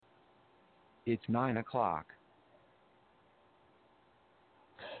It's 9 o'clock.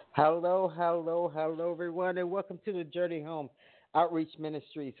 Hello, everyone, and welcome to the Journey Home Outreach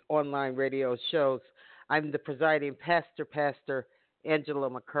Ministries online radio shows. I'm the presiding pastor, Pastor Angela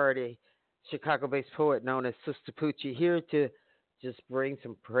McCarty, Chicago-based poet known as Sistapoochie, here to just bring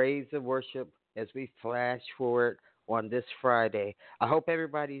some praise and worship as we flash forward on this Friday. I hope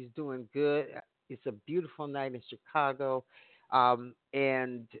everybody's doing good. It's a beautiful night in Chicago,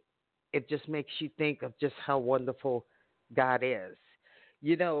 and it just makes you think of just how wonderful God is.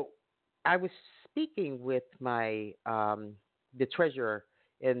 You know, I was speaking with my the treasurer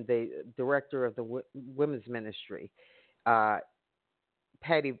and the director of the women's ministry, uh,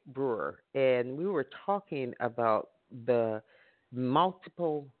 Patty Brewer, and we were talking about the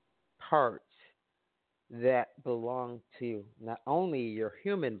multiple parts that belong to not only your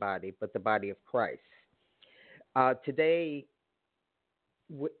human body but the body of Christ. Today,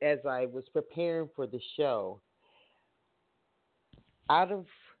 as I was preparing for the show, out of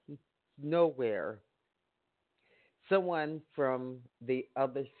nowhere, someone from the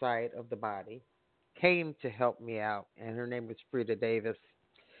other side of the body came to help me out, and her name was Frida Davis.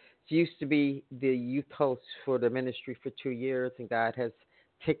 She used to be the youth host for the ministry for 2 years, and God has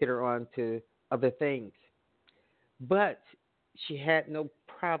taken her on to other things. But she had no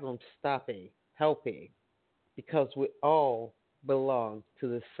problem stopping, helping, because we all belong to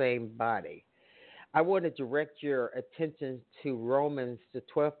the same body. I want to direct your attention to Romans, the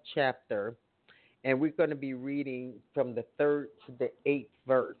 12th chapter, and we're going to be reading from the 3rd to the 8th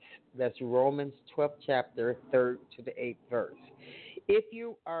verse. That's Romans 12th chapter, 3rd to the 8th verse. If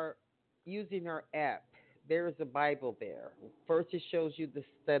you are using our app, there is a Bible there. First, it shows you the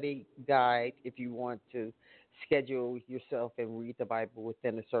study guide if you want to schedule yourself and read the Bible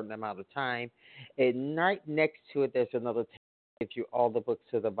within a certain amount of time. And right next to it, there's another tab that gives you all the books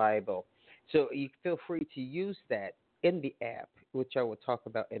of the Bible. So you feel free to use that in the app, which I will talk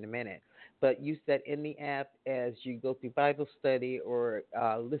about in a minute. But use that in the app as you go through Bible study or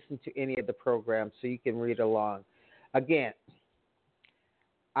listen to any of the programs so you can read along. Again,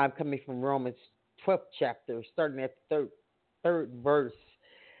 I'm coming from Romans 12th chapter, starting at the third verse.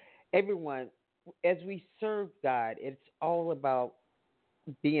 Everyone, as we serve God, it's all about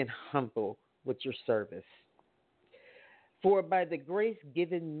being humble with your service. For by the grace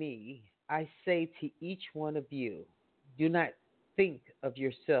given me, I say to each one of you, do not think of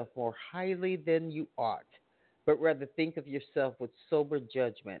yourself more highly than you ought, but rather think of yourself with sober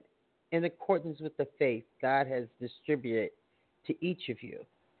judgment, in accordance with the faith God has distributed to each of you.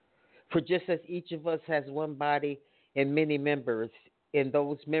 For just as each of us has one body and many members, and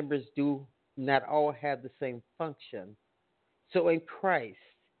those members do not all have the same function, so in Christ,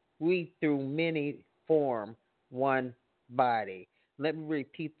 we through many form one body. Let me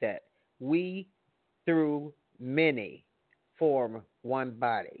repeat that. We through many form one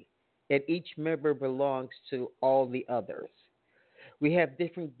body, and each member belongs to all the others. We have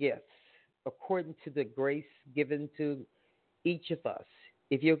different gifts according to the grace given to each of us.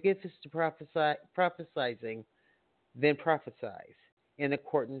 If your gift is to prophesizing, then prophesize in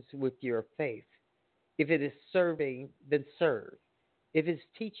accordance with your faith. If it is serving, then serve. If it's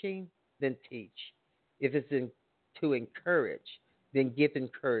teaching, then teach. If it's to encourage, then give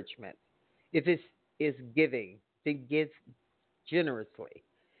encouragement. If it is giving, then give generously.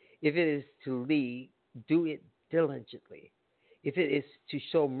 If it is to lead, do it diligently. If it is to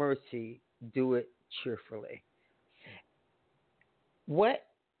show mercy, do it cheerfully. What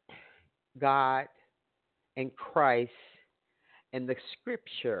God and Christ and the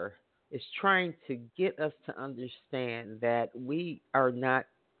scripture is trying to get us to understand that we are not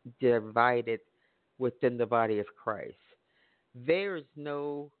divided within the body of Christ. There is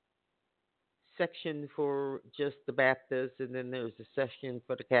no section for just the Baptists, and then there's a section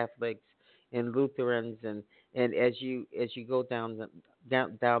for the Catholics and Lutherans, and as you go down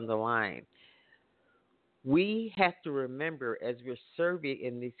the line, we have to remember as we're serving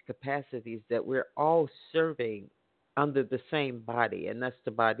in these capacities that we're all serving under the same body, and that's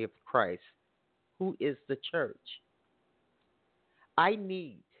the body of Christ, who is the church. I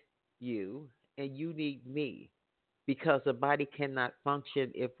need you, and you need me, because the body cannot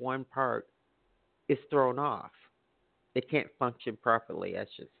function if one part is thrown off. It can't function properly, I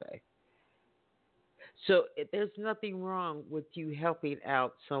should say. So there's nothing wrong with you helping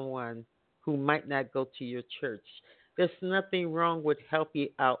out someone who might not go to your church. There's nothing wrong with helping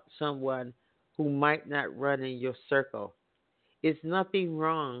out someone who might not run in your circle. It's nothing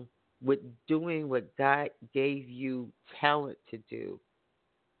wrong with doing what God gave you talent to do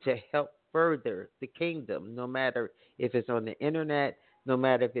to help further the kingdom, no matter if it's on the internet, no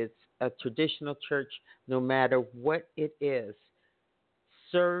matter if it's a traditional church, no matter what it is,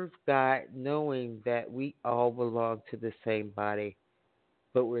 serve God knowing that we all belong to the same body,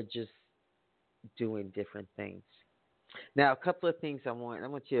 but we're just doing different things. Now, a couple of things I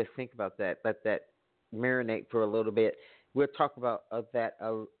want you to think about that, let that marinate for a little bit. We'll talk about that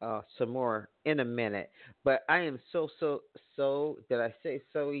some more in a minute. But I am so, did I say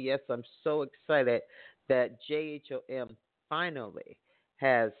so? Yes, I'm so excited that JHOM finally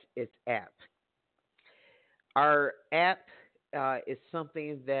has its app. Our app is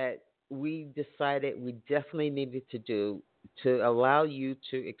something that we decided we definitely needed to do to allow you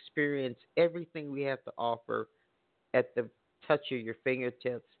to experience everything we have to offer at the touch of your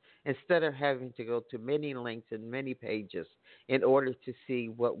fingertips instead of having to go to many links and many pages in order to see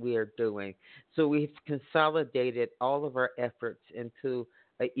what we are doing. So we've consolidated all of our efforts into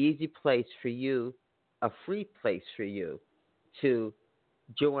an easy place for you, a free place for you to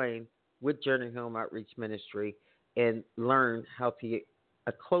join with Journey Home Outreach Ministry and learn how to get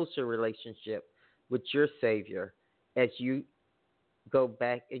a closer relationship with your Savior as you go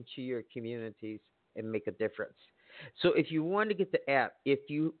back into your communities and make a difference. So if you want to get the app, if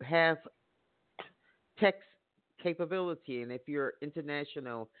you have text capability, and if you're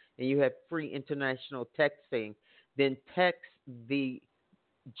international and you have free international texting, then text the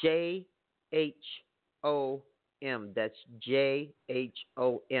JHOM, that's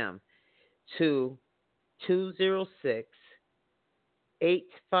JHOM, to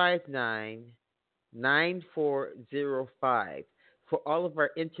 206-859-9405. For all of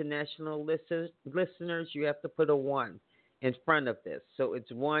our international listeners, you have to put a 1 in front of this. So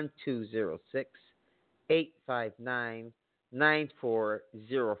it's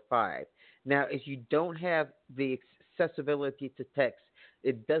 1-206-859-9405. Now, if you don't have the accessibility to text,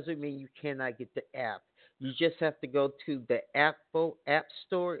 it doesn't mean you cannot get the app. You just have to go to the Apple App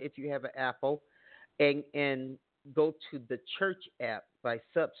Store if you have an Apple, and go to the church app by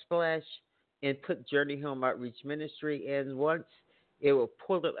Subsplash and put Journey Home Outreach Ministry. And once it will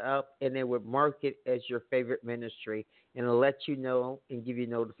pull it up and it will mark it as your favorite ministry, and it'll let you know and give you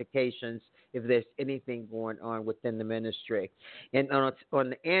notifications if there's anything going on within the ministry. And on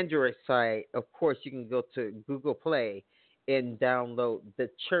the Android side, of course, you can go to Google Play and download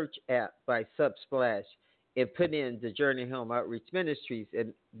the church app by Subsplash and put in the Journey Home Outreach Ministries,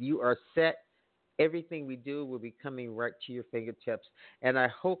 and you are set. Everything we do will be coming right to your fingertips. And I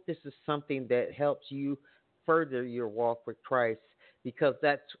hope this is something that helps you further your walk with Christ, because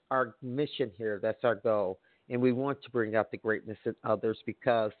that's our mission here. That's our goal. And we want to bring out the greatness in others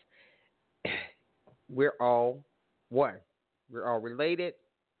because we're all one. We're all related,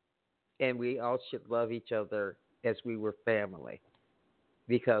 and we all should love each other as we were family,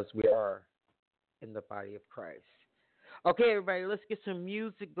 because we are in the body of Christ. Okay, everybody, let's get some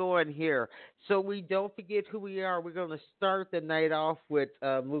music going here so we don't forget who we are. We're going to start the night off with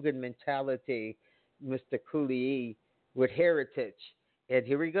Mugen Mentality, Mr. Cooley, with Heritage. And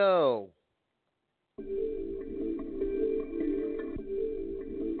here we go.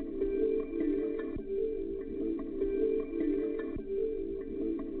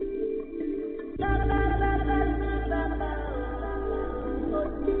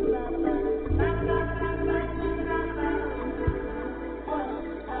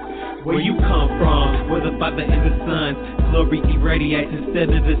 Where you come from, where the Father and the Son, glory irradiates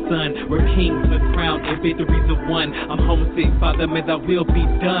instead of the sun. Where kings are crowned and victories are won. I'm homesick, Father, may thy will be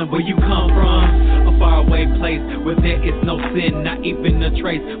done. Where you come from, a faraway place where there is no sin, not even a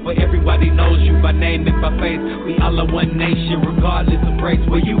trace. Where everybody knows you by name and by face. We all are one nation, regardless of race.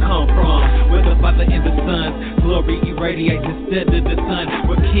 Where you come from, where the Father and the Son, glory irradiates instead of the sun.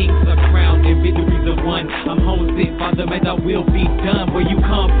 Where kings are crowned and victories are won. I'm homesick, Father, may thy will be done. Where you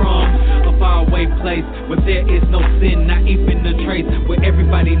come from, a faraway place where there is no sin, not even a trace. Where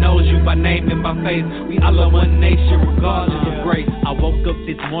everybody knows you by name and by face. We all are one nation, regardless of race. I woke up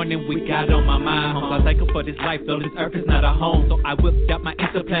this morning with God on my mind. I thank Him for this life, though this earth is not a home. So I whipped out my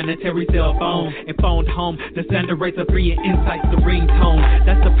interplanetary cell phone and phoned home. The standard rates are free and insights the ringtone.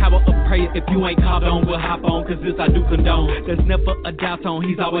 That's the power of prayer. If you ain't called on, we'll hop on, cause this I do condone. There's never a doubt on,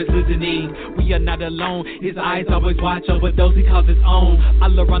 He's always listening. We are not alone. His eyes always watch over those He calls His own.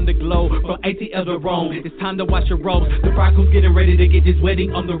 All around the globe, from ATL to Rome. It's time to wash your robes. The bridegroom's getting ready to get this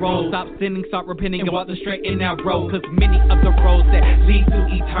wedding on the road. Stop sinning, start repenting, and walk the straight in that road. Cause many of the roads that lead to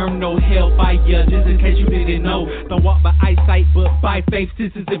eternal hellfire, just in case you didn't know, don't walk by eyesight, but by faith,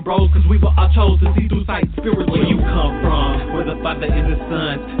 sisters and bros. Cause we were all chosen to see through sight, spiritual. Where you come from, where the Father and the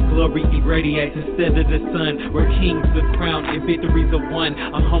Son, glory irradiates instead of the sun. Where kings are crowned and victories are won.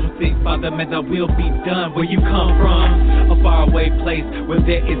 I'm homesick, Father, man, thy will be done. Where you come from, a faraway place where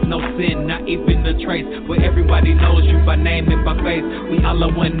there is no sin, not even a trace. Where everybody knows you by name and by face. We all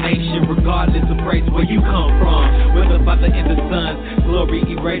are one nation, regardless of race. Where you come from, where the Father and the Son, glory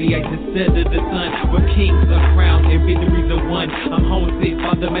irradiates instead of the sun. Where kings are crowned and victories are won. I'm homesick,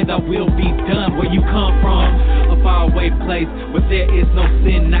 Father, may thy will be done. Where you come from, a faraway place where there is no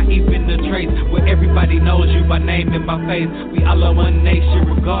sin, not even a trace. Where everybody knows you by name and by face. We all are one nation,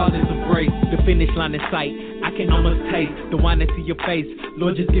 regardless of race. The finish line in sight, I can almost taste the wine that's in your face.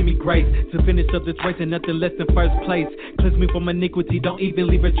 Lord, just give me grace to finish up this race and nothing less than first place. Cleanse me from iniquity, don't even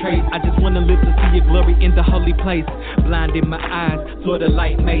leave a trace. I just want to live to see your glory in the holy place. Blind in my eyes, so the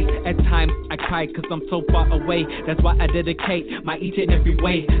light made. At times I cry cause I'm so far away. That's why I dedicate my each and every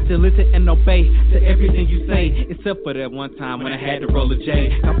way to listen and obey to everything you say. Except for that one time when I had to roll a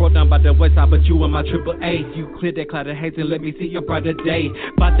J. I brought down by the west side, but you in my triple A. You cleared that cloud of haze and let me see your brighter day.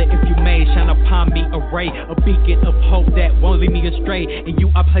 Father, if you may, shine upon me a ray, a beacon of hope that won't lead me astray. In you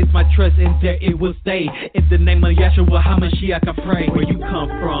I place my trust and there it will stay. In the name of Yeshua HaMashiach I pray. Where you come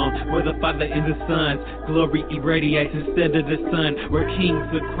from, where the Father and the Son, glory irradiates instead of the sun. Where kings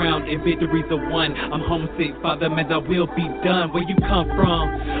are crowned and victories are won. I'm homesick, Father, may thy will be done. Where you come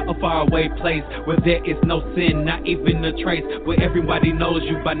from, a faraway place where there is no sin, not even a trace. Where everybody knows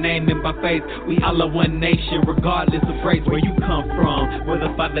you by name and by face. We all are one nation, regardless of race. Where you come from, where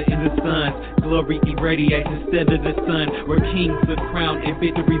the Father and the Son, glory irradiates instead of the sun. Where kings are crowned and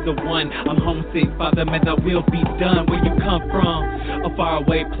victories are won. I'm homesick, Father, may thy will be done. Where you come from, a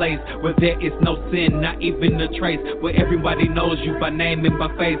faraway place where there is no sin, not even a trace. Where everybody knows you by name and by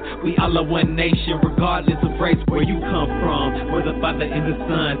face. We all are one nation, regardless of race. Where you come from, where the Father and the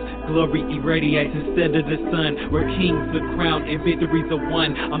Son, glory irradiates instead of the sun. Where kings are crowned and victories are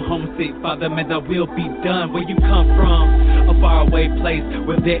won. I'm homesick, Father, may thy will be done. Where you come from, a faraway place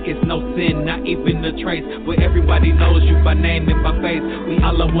where there is no sin, not even a trace. Where everybody knows you by name and by face. We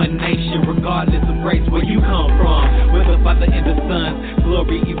all are one nation, regardless of race. Where you come from, where the Father and the Son,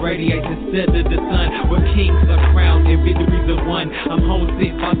 glory irradiates instead of the sun. Where kings are crowned and victories are won. I'm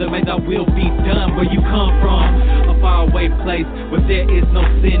homesick, Father, may thy will be done. Where you come from, a faraway place where there is no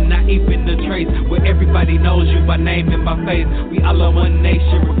sin, not even a trace. Where everybody knows you by name and by face. We all are one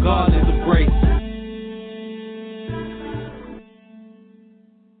nation, regardless of race.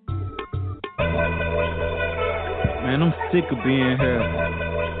 Man, I'm sick of being here.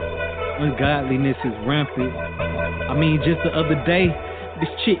 Ungodliness is rampant. I mean, just the other day, this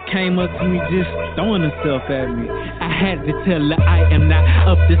chick came up to me just throwing herself at me. I had to tell her I am not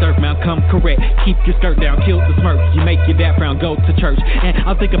up this earth, man, come correct. Keep your skirt down, kill the smirk. You make your dad frown, go to church. And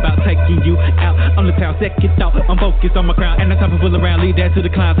I'll think about taking you out on the town. Second thought, I'm focused on my crown. And the time to fool around, leave that to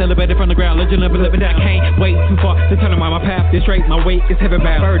the clouds. Elevated from the ground, let your never live it down. Can't wait too far to turn around. My path is straight, my weight is heavy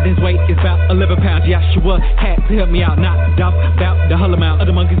bound. Burden's weight is about 11 pounds. Yeshua had to help me out, knocked off about the whole amount.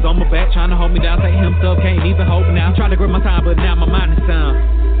 Other monkeys on my back, trying to hold me down. Say himself, can't even hold me now. I'm trying to grab my time, but now my mind is sound.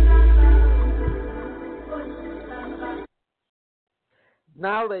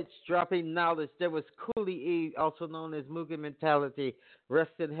 Knowledge, dropping knowledge. There was Cooley E, also known as Mugen Mentality.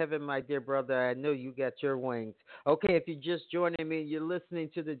 Rest in heaven, my dear brother. I know you got your wings. Okay, if you're just joining me, you're listening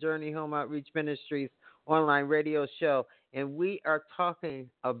to the Journey Home Outreach Ministries online radio show, and we are talking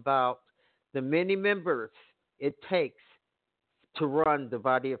about the many members it takes to run the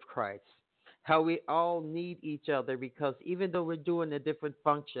body of Christ. How we all need each other, because even though we're doing a different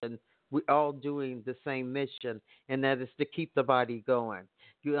function, we're all doing the same mission, and that is to keep the body going.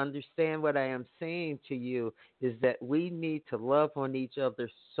 You understand what I am saying to you is that we need to love on each other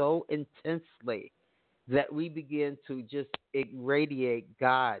so intensely that we begin to just irradiate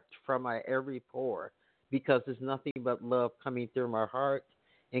God from our every pore, because there's nothing but love coming through our heart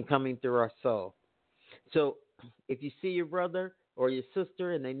and coming through our soul. So if you see your brother or your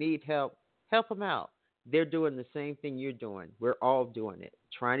sister and they need help, help them out. They're doing the same thing you're doing. We're all doing it,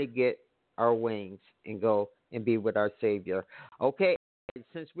 trying to get our wings and go and be with our Savior. Okay,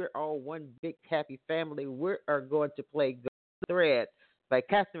 since we're all one big happy family, we are going to play Go Thread by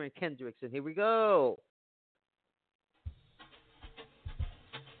Catherine Kendricks. And here we go.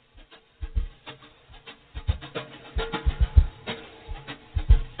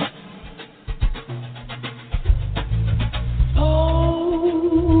 Oh,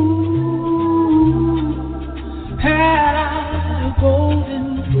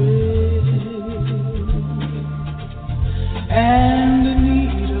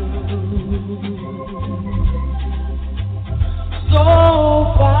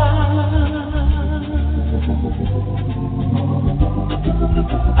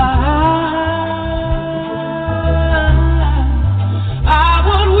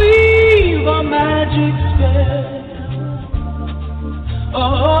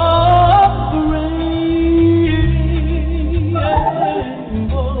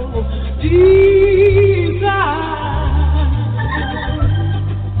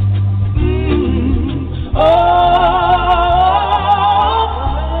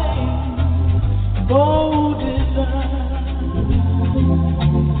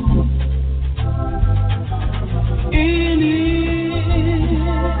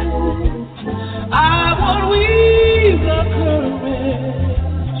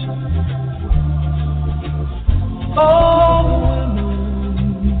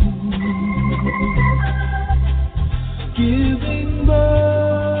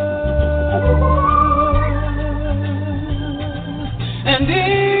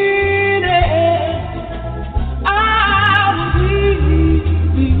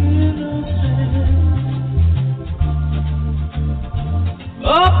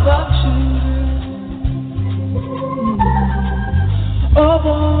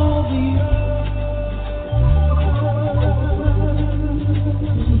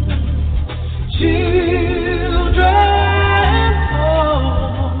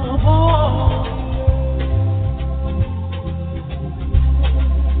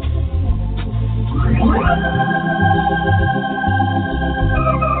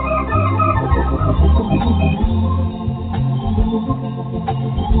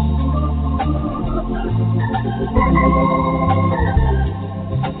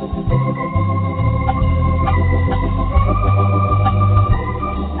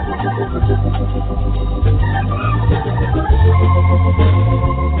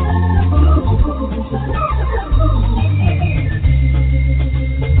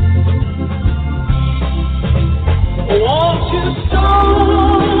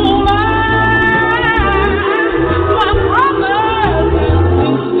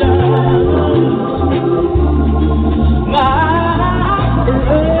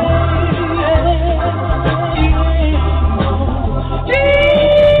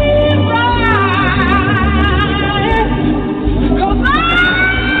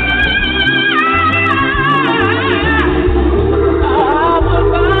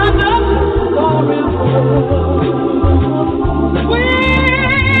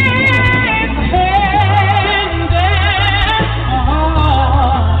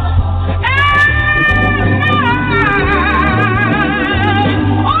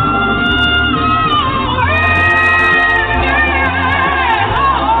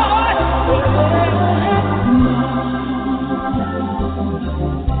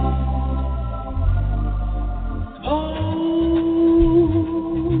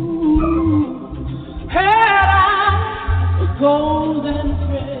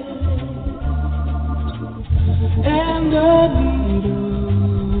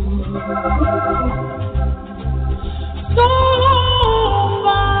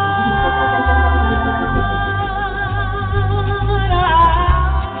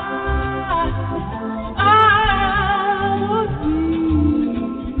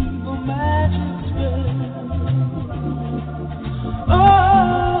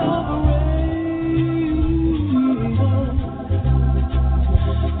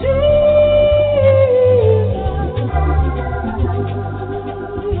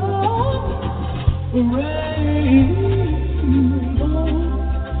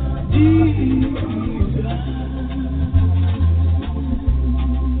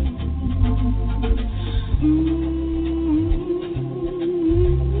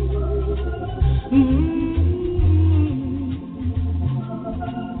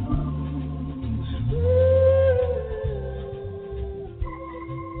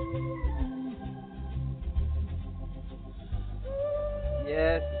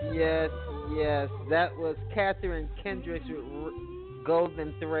 Yes, yes, yes. That was Catherine Kendricks with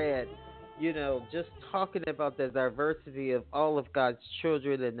Golden Thread. You know, just talking about the diversity of all of God's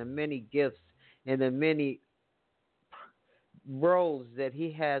children and the many gifts and the many roles that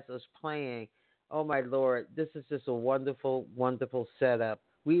He has us playing. Oh, my Lord, this is just a wonderful, wonderful setup.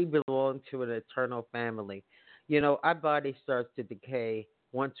 We belong to an eternal family. You know, our body starts to decay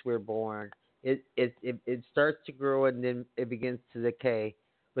once we're born. It starts to grow and then it begins to decay.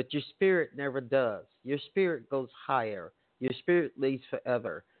 But your spirit never does. Your spirit goes higher. Your spirit lives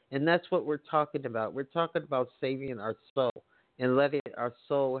forever. And that's what we're talking about. We're talking about saving our soul and letting our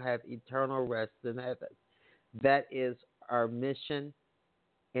soul have eternal rest in heaven. That is our mission,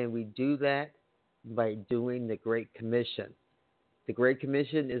 and we do that by doing the Great Commission. The Great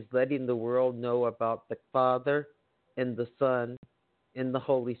Commission is letting the world know about the Father and the Son and the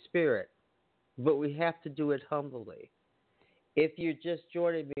Holy Spirit. But we have to do it humbly. If you're just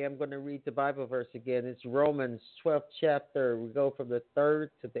joining me, I'm going to read the Bible verse again. It's Romans 12th chapter. We go from the 3rd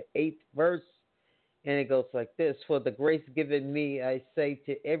to the 8th verse. And it goes like this: For the grace given me, I say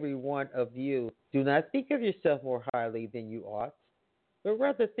to every one of you, do not think of yourself more highly than you ought, but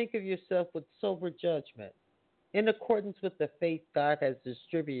rather think of yourself with sober judgment, in accordance with the faith God has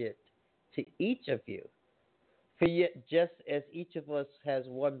distributed to each of you. For yet, just as each of us has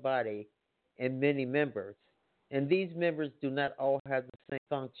one body and many members, and these members do not all have the same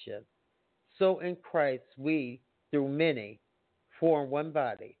function, so in Christ we, through many, form one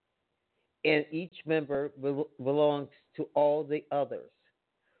body, and each member belongs to all the others.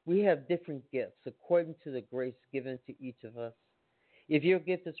 We have different gifts according to the grace given to each of us. If your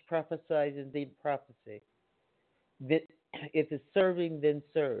gift is prophesying, then prophesy. If it's serving, then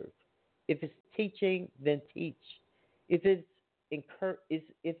serve. If it's teaching, then teach. If it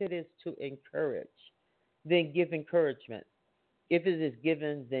is to encourage, then give encouragement. If it is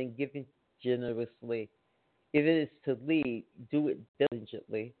given, then give it generously. If it is to lead, do it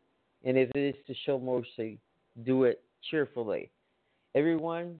diligently. And if it is to show mercy, do it cheerfully.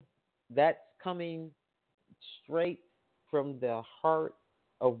 Everyone, that's coming straight from the heart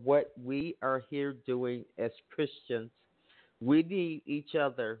of what we are here doing as Christians. We need each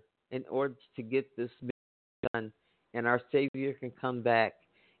other in order to get this done, and our Savior can come back,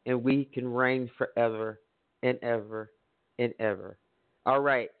 and we can reign forever and ever and ever. All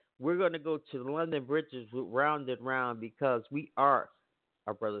right, we're going to go to the London Bridges with Round and Round because we are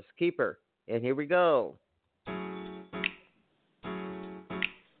our brother's keeper. And here we go.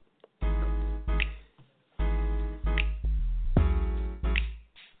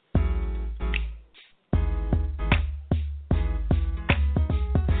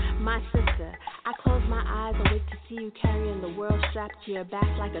 My sister, I close my eyes and wait to see you carrying the world strapped to your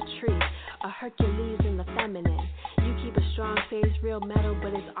back like a tree, a Hercules in the feminine. You keep a strong face, real metal,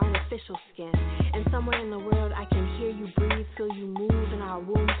 but it's artificial skin. And somewhere in the world I can hear you breathe, feel you move in our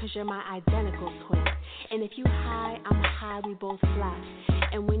womb, cause you're my identical twin. And if you high, I'm high, we both fly.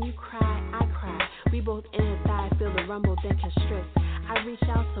 And when you cry, I cry. We both empathize, feel the rumble, then constrict. I reach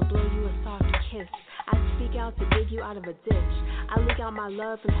out to blow you a soft kiss. I speak out to dig you out of a ditch. I leak out my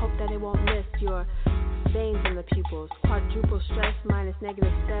love and hope that it won't miss your veins in the pupils. Quadruple stress minus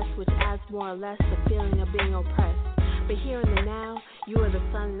negative stress, which adds more or less the feeling of being oppressed. But here in the now, you are the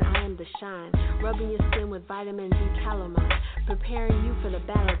sun and I am the shine. Rubbing your skin with vitamin D calamine, preparing you for the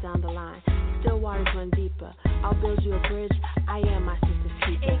battle down the line. Still waters run deeper. I'll build you a bridge. I am my sister's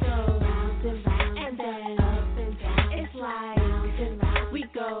keeper. It goes round and round, and then up and down. It's like round and round. We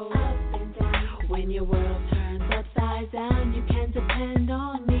go up and down. When your world turns upside down, you can depend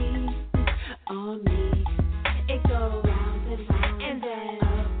on me, on me. It goes round and round, and then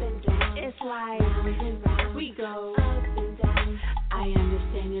up and down. It's like round and round. We go up and down. I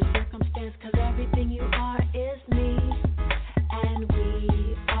understand your circumstance, cause everything you are is me, and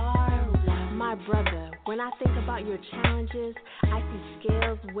we are one. My brother, when I think about your challenges, I see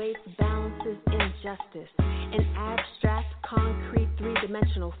scales, weights, balances, injustice. An abstract, concrete,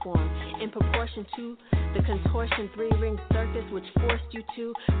 three-dimensional form, in proportion to the contortion three-ring circus which forced you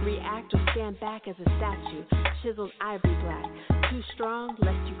to react or stand back as a statue, chiseled ivory black, too strong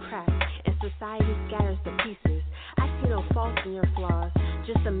lest you crack, and society scatters the pieces. I see no faults in your flaws,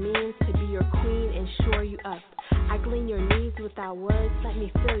 just a means to be your queen and shore you up. I glean your needs without words, let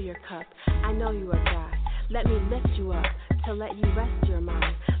me fill your cup. I know you are God, let me lift you up to let you rest your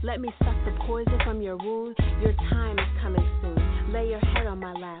mind. Let me suck the poison from your wound, your time is coming soon. Lay your head on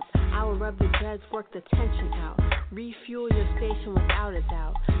my lap, I will rub the dreads, work the tension out. Refuel your station without a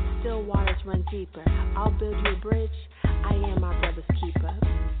doubt. Still waters run deeper, I'll build you a bridge. I am my brother's keeper.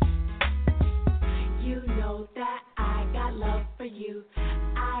 You know that I got love for you.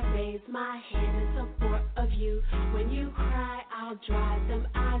 I raise my hand in support of you. When you cry, I'll dry them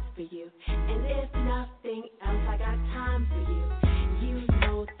eyes for you. And if nothing else, I got time for you. You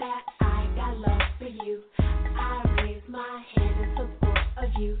know that I got love for you. I raise my hand in support of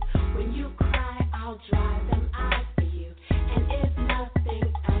you. When you cry, I'll dry them eyes for you. And if nothing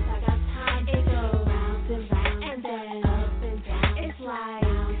else, I got time for you. It goes round and round, and then up and down. It's like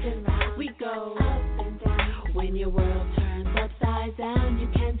round and round. We go up and down. When your world turns upside down, you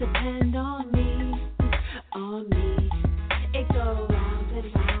can depend on me, on me. It goes round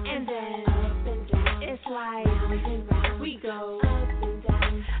and round, and then up and down. It's like round and round. We go up and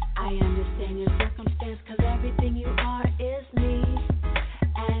down. I understand your circumstance, cause everything you are is me,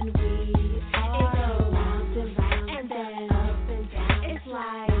 and we are. It goes round and round, and then up and down. It's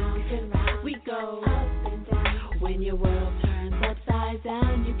like round and round. We go up and down. When your world turns upside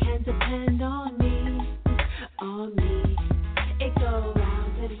down, you can depend on me, on me. It goes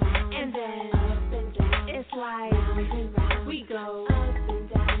round and round, and then up and down. It's like round and round. We go up and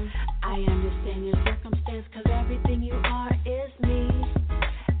down. I understand your circumstance, cause everything you are is me,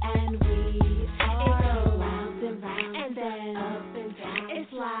 and we are. It goes round and round, and then up and down.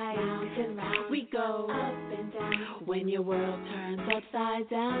 It's like round and round. We go up and down. When your world turns upside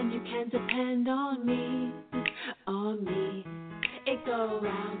down, you can depend on me, on me. It goes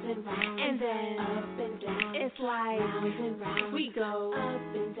round and round, and then up and down. It's like round and round. We go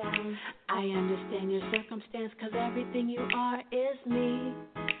up and down. I understand your circumstance, cause everything you are is me,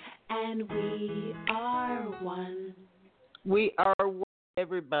 and we are one. We are one,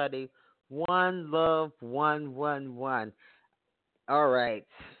 everybody. One love, one, one, one. All right.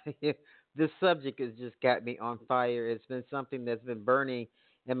 This subject has just got me on fire. It's been something that's been burning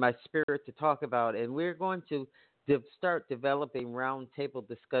in my spirit to talk about, and we're going to start developing roundtable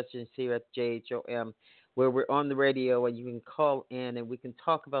discussions here at JHOM, where we're on the radio and you can call in and we can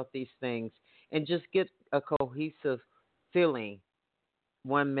talk about these things and just get a cohesive feeling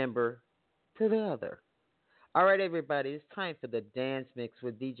one member to the other. All right, everybody, it's time for the Dance Mix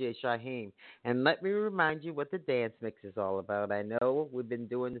with DJ Shaheem. And let me remind you what the Dance Mix is all about. I know we've been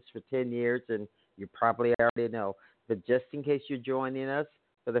doing this for 10 years, and you probably already know. But just in case you're joining us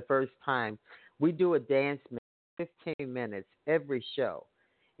for the first time, we do a dance mix 15 minutes every show.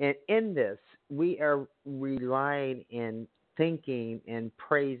 And in this, we are relying and thinking and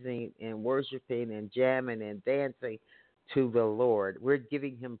praising and worshiping and jamming and dancing to the Lord. We're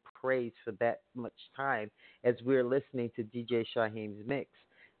giving him praise for that much time as we're listening to DJ Shaheem's mix.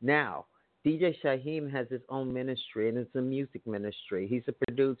 Now, DJ Shaheem has his own ministry, and it's a music ministry. He's a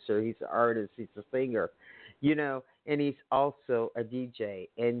producer, he's an artist, he's a singer, and he's also a DJ.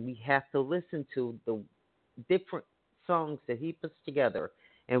 And we have to listen to the different songs that he puts together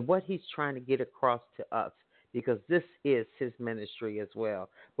and what he's trying to get across to us, because this is his ministry as well.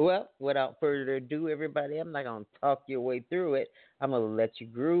 Well, without further ado, everybody, I'm not going to talk your way through it. I'm going to let you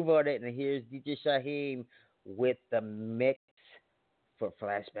groove on it. And here's DJ Shaheem with the mix for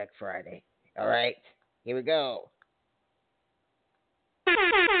Flashback Friday. All right, here we go. Spinning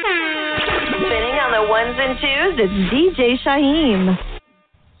on the ones and twos, it's DJ Shaheem.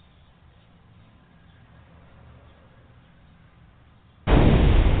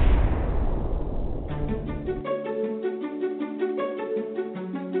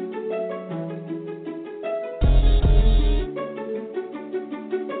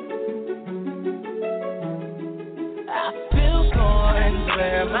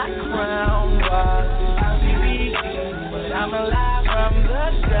 My crown was RCB, but I'm alive from the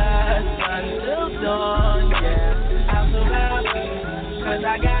dust until dawn, yeah. I'll survive, cause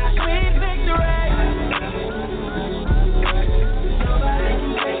I got sweet victory. Nobody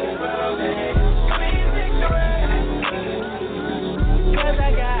can take it from me. Sweet victory, cause I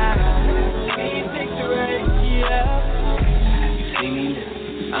got sweet victory, yeah. You see me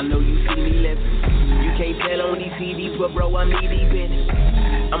living, I know you see me living. You can't tell on these CDs, but bro, I'm knee deep in it.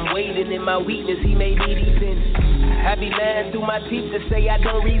 I'm waiting in my weakness, he made me deep in it. I be lying through my teeth to say I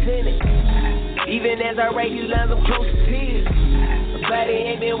don't resent it. Even as I write these lines, I'm close to tears. My body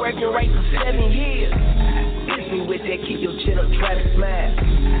ain't been working right for 7 years. Miss me with that, keep your chin up, try to smile.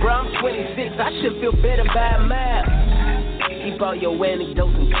 Bro, I'm 26, I should feel better by a mile. Keep all your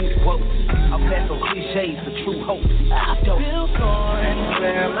anecdotes and cute quotes. I'll pass on cliches for true hope. I feel torn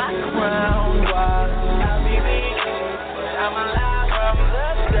where my crown was. I'll be weak, but I'm alive from the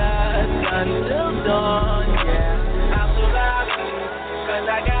dust until dawn, yeah. I'll survive, cause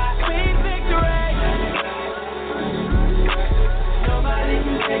I got sweet victory. Nobody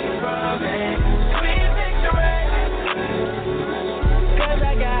can take it from me. Sweet victory, cause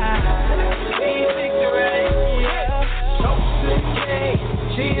I got sweet victory, yeah.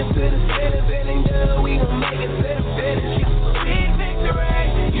 Cheers to the center, feeling good, we gon' make it to the finish. Sweet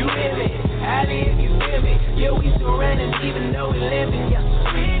victory, you hear me? Ali, if you feel me, yeah, we surrender even though we living. Yeah,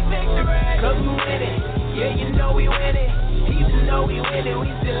 sweet victory, cause we winning. Yeah, you know we winning. Even though we winning, we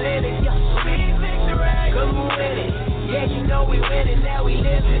still in it. Yeah, sweet victory, cause we winning. Yeah, you know we winning, now we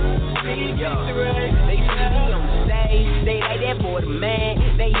living. Sweet victory. They see me on the stage, they like that boy the man.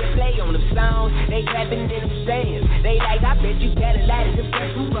 They hit play on the songs, they clapping in the stands. They like, I bet you got a lot of them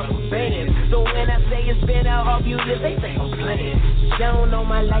from rubber bands. So when I say it's been out off you live, they think I'm playing. You don't know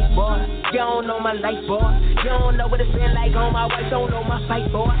my life, boy. You don't know my life, boy. You don't know what it's been like on my wife. Don't know my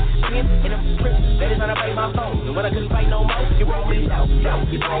fight, boy. Been in a prison, they trying to break my phone. And when I couldn't fight no more, you roll it out, you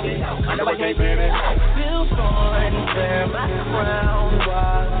roll it out. I know I can't bear it. Still torn where my crown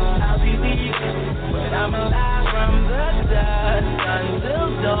was. I'll be weak, but I'm alive from the dust until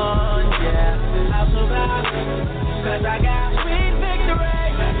dawn, yeah. I'll survive, cause I got sweet victory.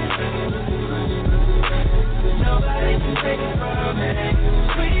 Nobody can take it from me.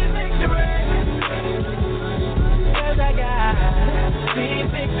 Sweet victory, cause I got sweet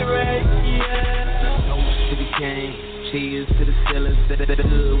victory, yeah. Toast to the king, cheers to the ceiling.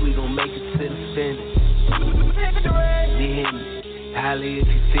 We gon' make it to the finish. Victory, you hear me? Holla if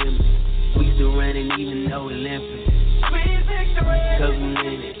you feel me. We still running even though we're limping. Sweet victory, cause we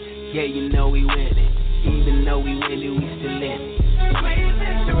winning. Yeah, you know we winning. Even though we winning, we still in it. Sweet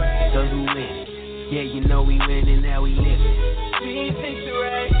victory, cause we winning. Yeah, you know we winning, now we living. Sweet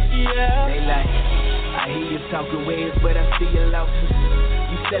victory, yeah. They like, I hear you talking ways, but I see your losses.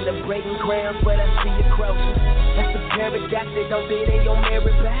 You celebrating crowns, but I see your crosses. That's the paradox, they don't fit in your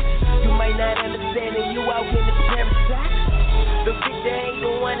merit back. You might not understand it, you out in this parasite. The victor ain't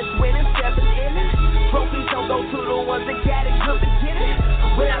the one that's winning, stepping in it. Trophies don't go to the ones that got it, come to get it.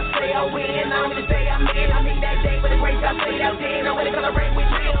 When I say I win, I'm gonna say I'm in. I need that day with the grace I say out there. I'm gonna celebrate with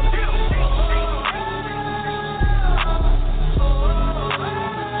them.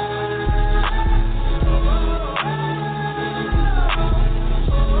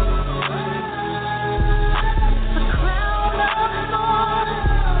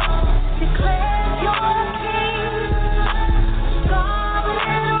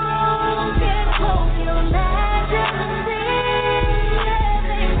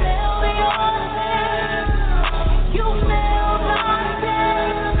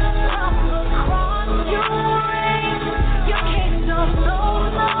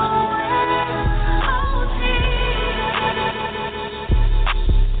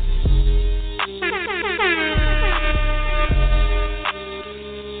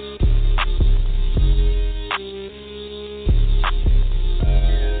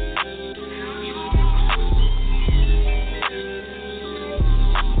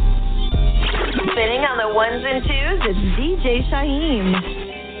 it's DJ Shaheem.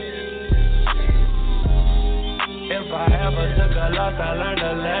 If I ever took a loss, I learned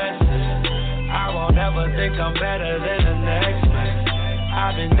a lesson. I won't ever think I'm better than the next man.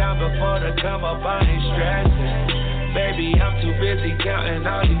 I've been down before to come up, I ain't stressing. Baby, I'm too busy counting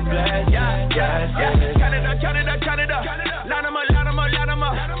all these blessings. Count it up. Line 'em up.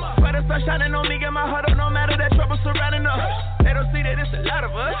 But the sun shining on me, get my heart up, no matter that trouble surrounding us. They don't see that it's a lot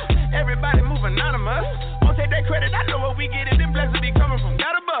of us. Everybody move anonymous. Won't take that credit, I know what we get it. Them blessings be coming from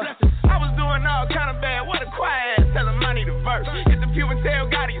God above. I was doing all kind of bad, what a quiet ass, tell him I need a verse. Hit the pew and tell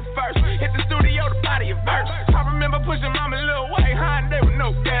God he's first. Hit the studio to body a verse. I remember pushing mama little white Hyundai with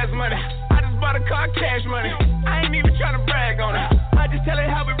no gas money. I just bought a car, cash money. I ain't even trying to brag on it. I just tell it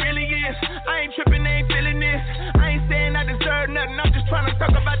how it really is. I ain't tripping, they ain't feeling this. I ain't saying I deserve nothing, I'm just trying to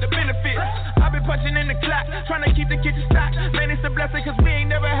talk about the benefits. I've been punching in the clock, trying to keep the kitchen stocked. Man, it's a blessing cause we ain't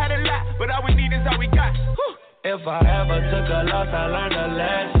never had a lot, but all we need is all we got. Whew. If I ever took a loss, I learned a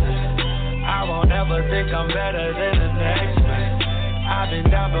lesson. I won't ever think I'm better than the next man. I've been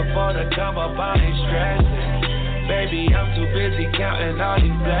down before to come up, I ain't stressing. Baby, I'm too busy counting all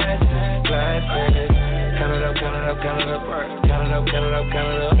these blessings. Count it up. Count it up. Blessings. Count it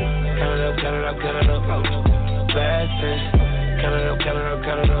up.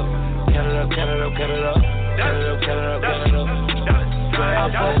 I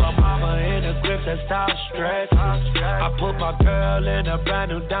put my mama in a grip that stops stress. I put my girl in a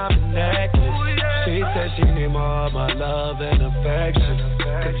brand new diamond necklace. She said she need more of my love and affection.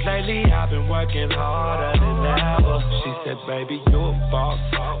 Cause lately I've been working harder than ever. She said, baby, you a boss.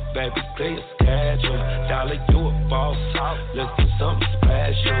 Baby, please schedule. Dollar, you a boss. Let's do something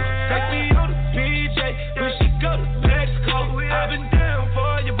special. Take me on the PJ. We should go to Mexico. I've been down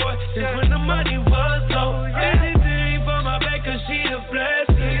for you, boy, since when the money was low. Anything for my back, cause she a blessing.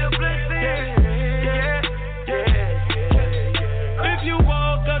 If you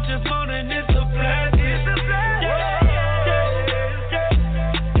woke up just morning, it's a blessing.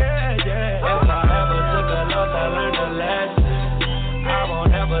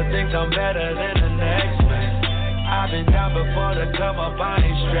 Think I'm better than the next man. I've been down before to come up, I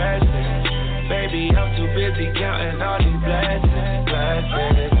ain't stressing. Baby, I'm too busy counting all these blessings.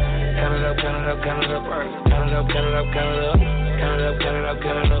 Count it up. Blessings. Count it up.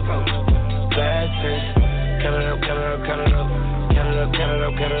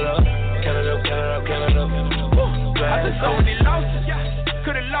 I just so many losses,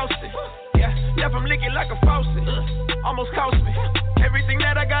 could've lost it. Yeah, left them licking like a faucet. Almost cost me. Everything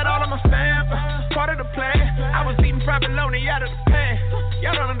that I got, all of my fam, part of the plan. I was eating fried bologna out of the pan.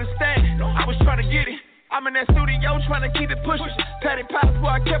 Y'all don't understand. I was trying to get it. I'm in that studio trying to keep it pushing. Patty pies, boy,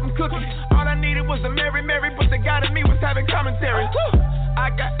 I kept them cooking. All I needed was a Mary, but the God in me was having commentary. I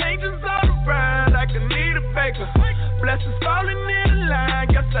got angels all around like Anita Baker. Blessings falling in line,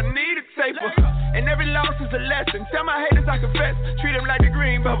 guess I need a taper. And every loss is a lesson. Tell my haters I confess. Treat them like the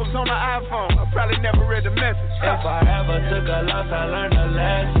green bubbles on my iPhone. I probably never read the message. If I ever took a loss, I learned a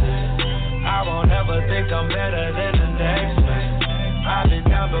lesson. I won't ever think I'm better than the next man. I've been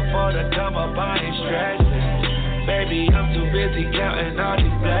down before to come up, I ain't stressing. Baby, I'm too busy counting all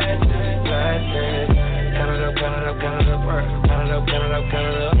these blessings. Count it up. Blessings. Count it up.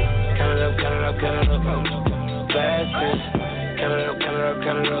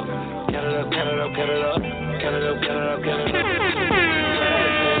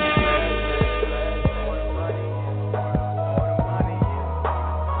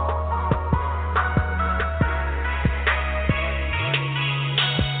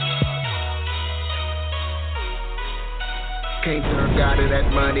 Can't serve God in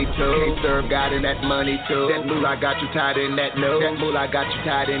that money too. Can't serve God in that money too. That moolah got you tied in that nose. That moolah got you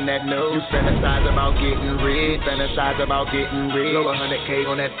tied in that nose. You fantasize about getting rich. Fantasize about getting rich. Blow 100K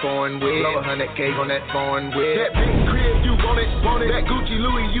on that foreign whip. Blow 100K on that foreign whip. That big crib, you want it, want it. That Gucci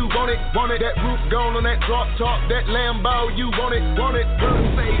Louis, you want it, want it. That roof gone on that drop top. That Lambo, you want it, want it. Heard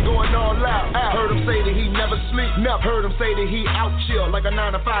him say he going all out. Heard him say that he never sleep. Never heard him say that he out chill like a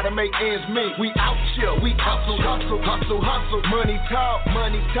 9 to 5 to make ends meet. We out chill, we hustle, hustle, hustle, hustle. Money talk,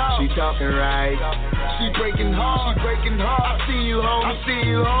 money talk. She talking right. She breaking hard, she breaking hard. I see you, homie, I see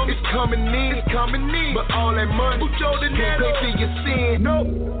you, homie. It's coming in, it's coming in. But all that money, can't pay for your sin. No,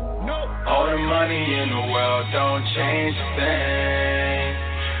 no. All the money in the world don't change a thing.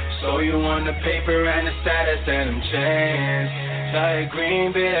 So you want the paper and the status and them chains. Like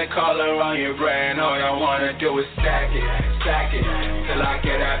green bit color on your brain. All y'all wanna do is stack it, till I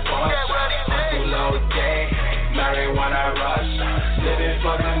get that boss. Hustle all day. Marijuana rush, living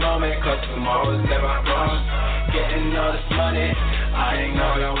for the moment, cause tomorrow's never promised. Getting all this money, I ain't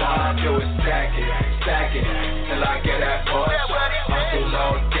gonna wanna do is stack it, till I get that push. Hustle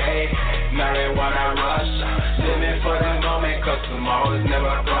all day, marijuana rush. Living for the moment, cause tomorrow's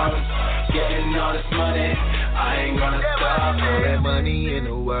never promised. Getting all this money, I ain't gonna stop. All that money in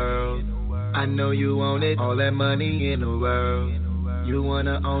the world, I know you want it. All that money in the world, you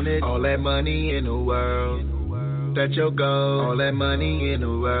wanna own it. All that money in the world, that's your goal. All that money in the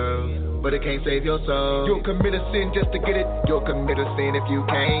world, but it can't save your soul. You'll commit a sin just to get it. You'll commit a sin if you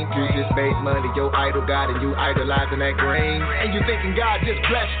can't. You just made money, your idol God, and you idolizing that grain. And you thinking God just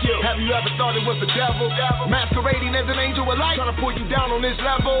blessed you. Have you ever thought it was the devil? Masquerading as an angel of light, trying to pull you down on this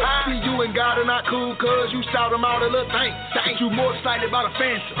level. See, you and God are not cool, cause you shout him out a little thing. You more excited about a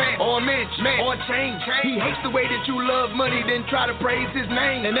fancy or a mention or a change. He hates the way that you love money, then try to praise his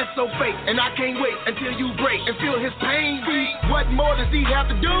name. And that's so fake, and I can't wait until you break and feel his pain. What more does he have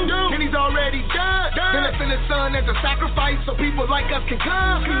to do? And he's already done. Then let's send his son as a sacrifice so people like us can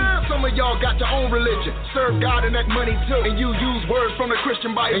come. Some of y'all got your own religion, serve God and that money too. And you use words from the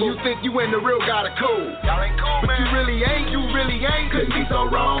Christian Bible, and you think you and the real God are cool. Y'all ain't cool, but man. You really ain't. Couldn't be so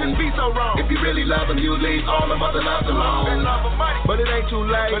wrong. If you really love him, you leave all the other loves alone. But it ain't too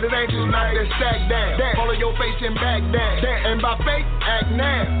late. Then stack down. Follow your face and back down. And by faith, act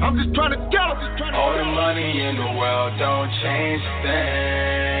now. I'm just trying to tell him. All the money in the world don't change a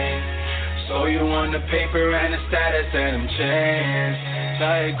thing. So you want the paper and the status and them chains.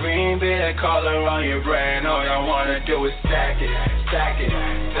 Like green bit color on your brain. All I wanna do is stack it,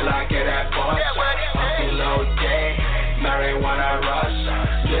 till I get that push. Hustle all day, marijuana rush.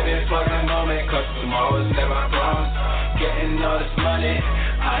 Living for the moment, cause tomorrow's never promised. Getting all this money,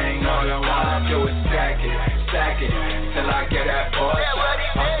 I ain't gonna wanna do is stack it, till I get that push.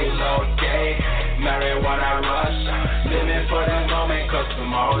 Hustle all day, marijuana rush. Living for the moment, cause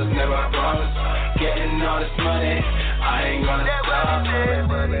tomorrow's never promised. Getting all this money, I ain't gonna stop. All that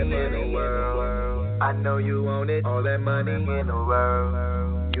money in the world, I know you want it. All that money in the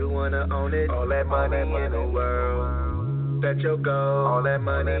world, you wanna own it. All that money in the world, that's your goal. All that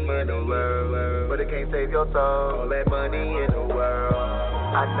money in the world, but it can't save your soul. All that money in the world,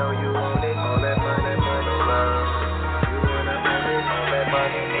 I know you want it. All that money in the world, you wanna own it. All that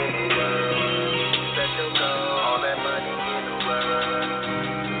money in the world, that's your goal. All that money in the world.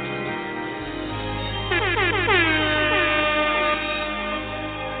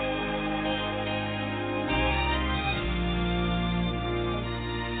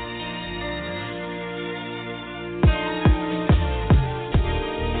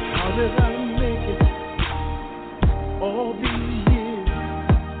 How did I make it all these years?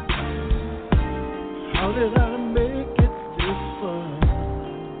 How did I make it this far?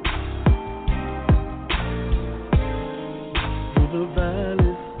 Through the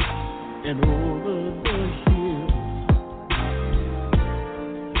valleys and over the hills.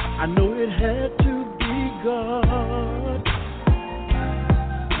 I know it had to be God.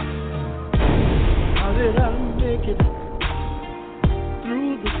 How did I make it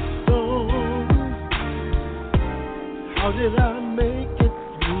through the storm? How did I make it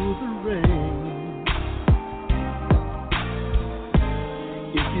through the rain?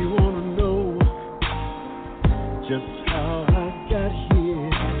 If you want to know just how I got here,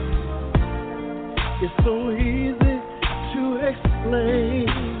 it's so easy to explain.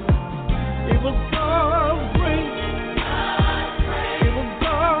 It was God's grace. It was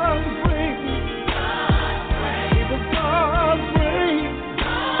God's grace. It was God's grace.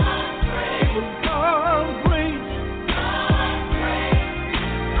 It was God's grace.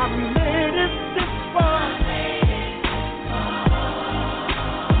 I made it this far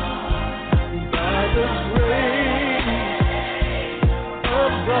by the grace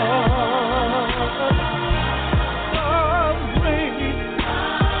of God. God's grace.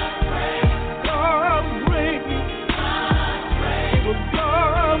 God's grace. It was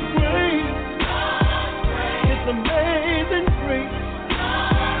God's grace. It's amazing grace.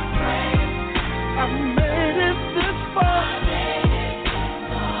 I made it this far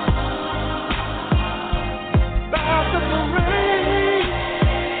by the grace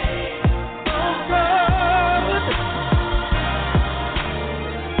of God.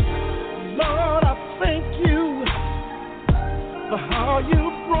 Lord, I thank you for how you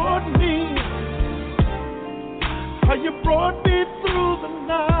brought me through the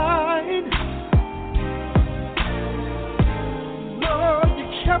night. Lord, you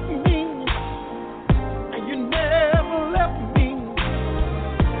kept me and you never left me.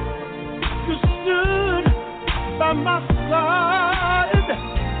 You stood by my side.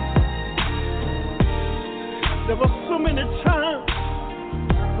 There were so many times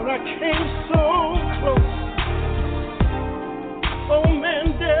when I came so close,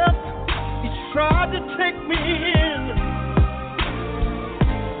 to take me in.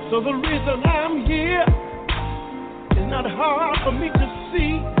 So the reason I'm here is not hard for me to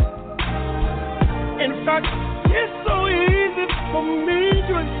see. In fact, it's so easy for me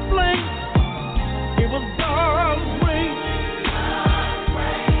to explain. It was God's grace.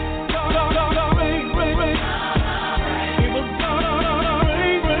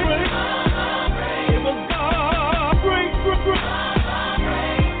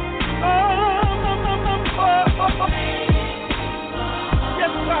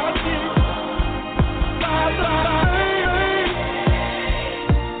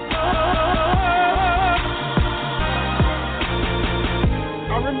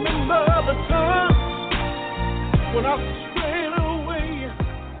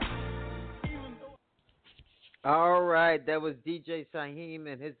 All right, that was DJ Shaheem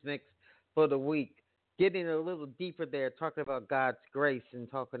and his mix for the week. Getting a little deeper there, talking about God's grace and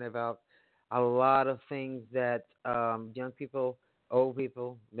talking about a lot of things that young people, old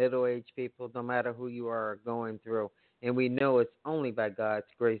people, middle-aged people, no matter who you are going through. And we know it's only by God's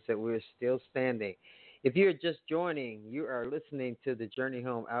grace that we're still standing. If you're just joining, you are listening to the Journey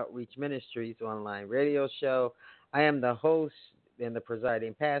Home Outreach Ministries online radio show. I am the host and the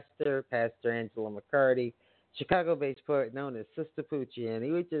presiding pastor, Pastor Angela McCarty, Chicago-based poet known as Sistapoochie, and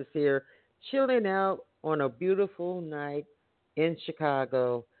he was just here chilling out on a beautiful night in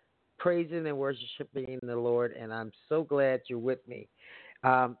Chicago, praising and worshiping the Lord, and I'm so glad you're with me.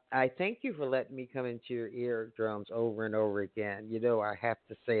 I thank you for letting me come into your eardrums over and over again. You know, I have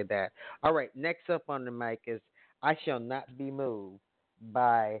to say that. All right, next up on the mic is I Shall Not Be Moved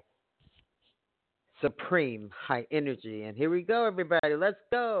by Supreme High Energy. And here we go, everybody. Let's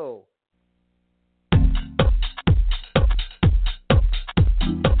go.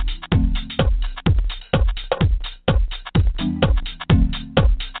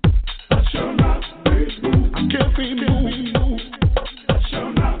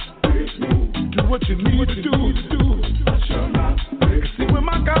 What you need to do. I shall not break. See, when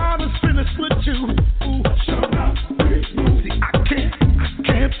my God is finished with you, I shall not break. See, I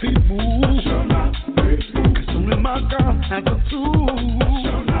can't be moved. I shall not break. 'Cause only my God has the truth. I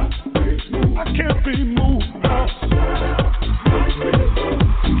shall not break. I can't be moved.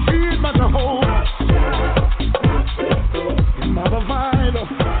 He's my Jehovah. He's my provider.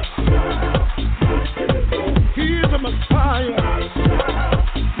 He's the Messiah.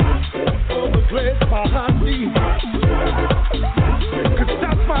 Behind me, 'cause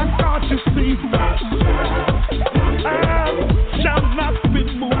that's my God, you see. I shall not be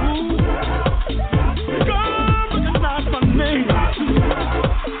moved. God, recognize my name.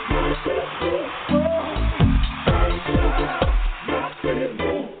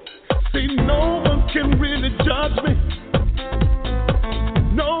 See, no one can really judge me.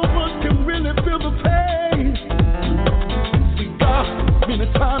 No one can really feel the pain. See, God, many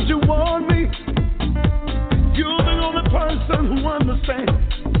times you warn me. You're the only person who understands.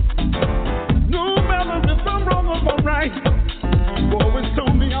 No matter if I'm wrong or I'm right, you always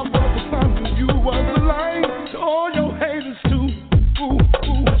told me I was the sun and you was the light. To all your haters too. Ooh,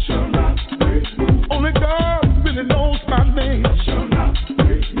 ooh. I shall not be moved. Only God really knows my name. I shall not be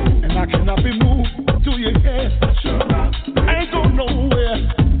moved. And I cannot be moved to your head. I shall not be moved. I ain't going nowhere.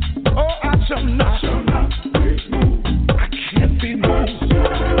 Oh, I shall not be moved. I can't be moved.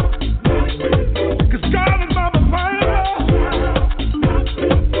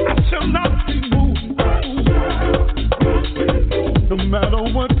 No matter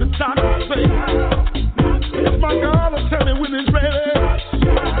what the doctor say, it's my God will tell me when it's ready.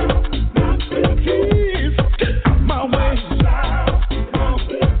 Please get out my way.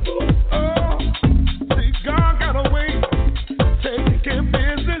 Oh, see, God got a way, taking care of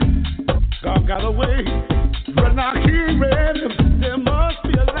business. God got a way, right now He ready. There must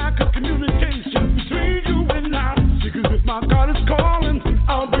be a lack of communication between you and I. Because if my God is calling,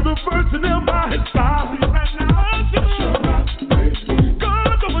 I'll be the first to know by His side. Right now,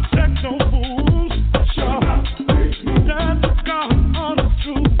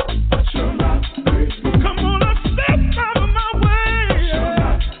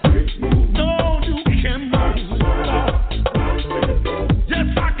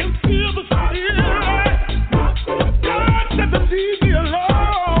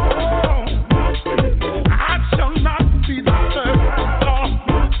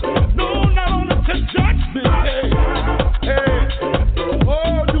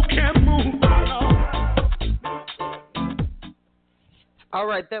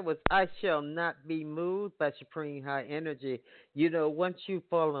 that was I Shall Not Be Moved by Supreme High Energy. You know, once you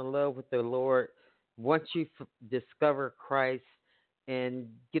fall in love with the Lord, once you discover Christ, and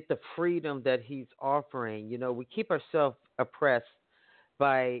get the freedom that He's offering. You know, we keep ourselves oppressed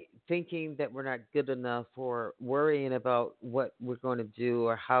by thinking that we're not good enough or worrying about what we're going to do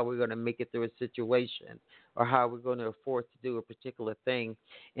or how we're going to make it through a situation or how we're going to afford to do a particular thing.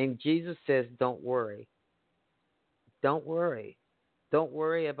 And Jesus says, don't worry. Don't worry. Don't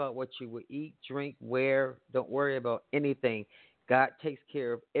worry about what you will eat, drink, wear. Don't worry about anything. God takes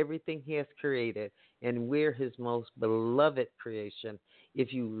care of everything He has created, and we're His most beloved creation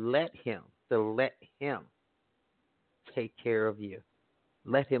if you let Him take care of you.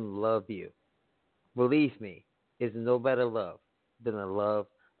 Let Him love you. Believe me, there's no better love than the love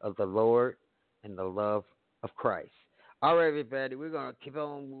of the Lord and the love of Christ. All right, everybody, we're going to keep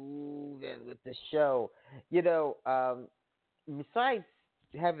on moving with the show. You know, besides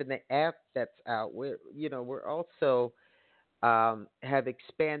having the app that's out, we're also have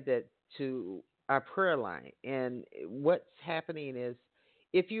expanded to our prayer line. And what's happening is,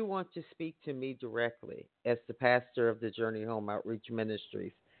 if you want to speak to me directly as the pastor of the Journey Home Outreach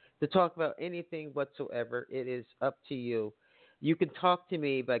Ministries to talk about anything whatsoever, it is up to you. You can talk to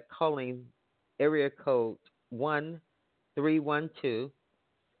me by calling area code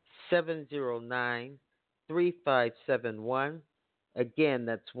 1-312-709-3571. Again,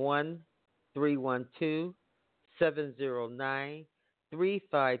 that's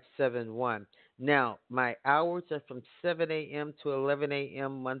 1-312-709-3571. Now, my hours are from 7 a.m. to 11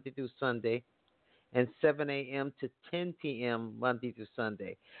 a.m. Monday through Sunday, and 7 a.m. to 10 p.m. Monday through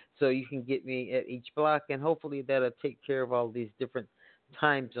Sunday. So you can get me at each block, and hopefully that'll take care of all these different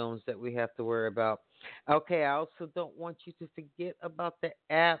time zones that we have to worry about. Okay, I also don't want you to forget about the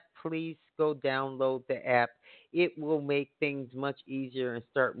app. Please go download the app. It will make things much easier and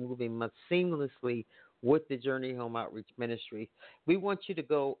start moving much seamlessly with the Journey Home Outreach Ministries. We want you to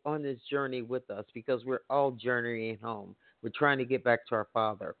go on this journey with us because we're all journeying home. We're trying to get back to our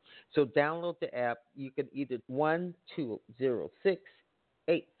Father. So download the app. You can either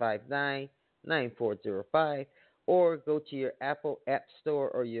 1-206-859-9405 or go to your Apple App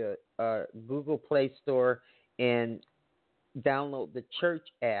Store or your Google Play Store and download the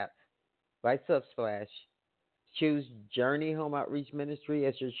church app by Subsplash. Choose Journey Home Outreach Ministry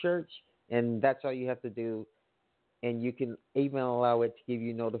as your church, and that's all you have to do. And you can even allow it to give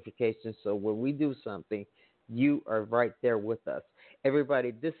you notifications. So when we do something, you are right there with us.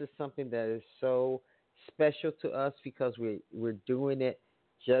 Everybody, this is something that is so special to us because we're doing it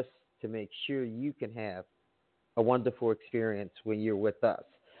just to make sure you can have a wonderful experience when you're with us.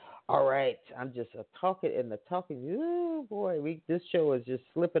 All right, I'm just talking. Oh boy, this show is just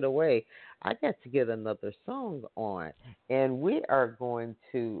slipping away. I got to get another song on, and we are going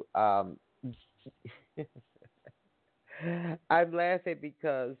to. I'm laughing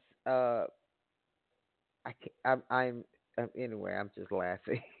because anyway. I'm just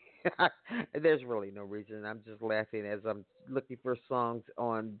laughing. There's really no reason. I'm just laughing as I'm looking for songs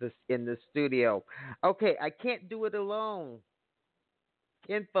in the studio. Okay, I Can't Do It Alone.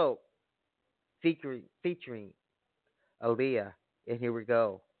 Kinfolk featuring Aaliyah, and here we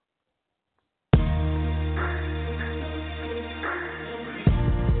go.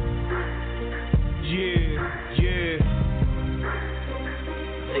 Yeah.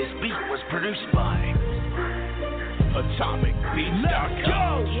 This beat was produced by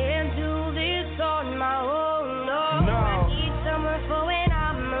AtomicBeats.com. Can't do this on my own, no. I need someone for when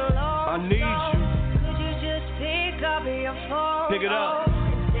I'm alone. I need you. Could you just pick up your phone? Pick it up.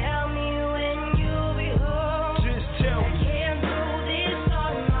 Tell me when you'll be home. Just tell me. I can't do this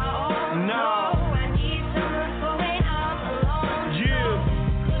on my own, No. I need someone for when I'm alone.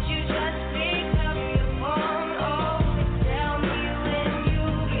 Yeah. Could you just pick up your phone? Tell me when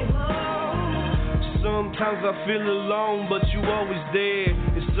you'll be home. Sometimes I feel alone, but you always there.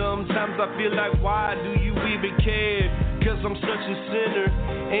 And sometimes I feel like, why do you even care? Cause I'm such a sinner,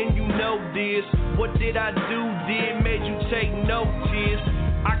 and you know this. What did I do, made you take notice?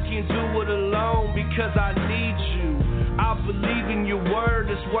 I can't do it alone because I need you. I believe in your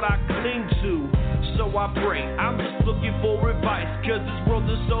word, it's what I cling to. So I pray, I'm just looking for advice. Cause this world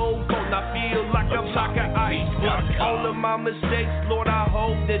is so cold, and I feel like I'm stuck at ice. But all of my mistakes, Lord, I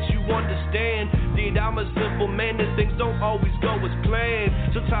hope that you understand that I'm a simple man and things don't always go as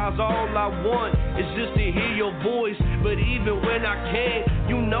planned. Sometimes all I want is just to hear your voice. But even when I can't,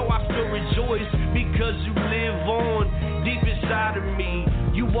 you know I still rejoice. Because you live on deep inside of me.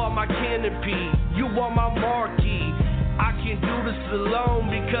 You are my canopy, you are my marquee. I can't do this alone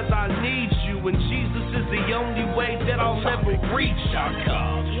because I need you. And Jesus is the only way that I'll ever reach.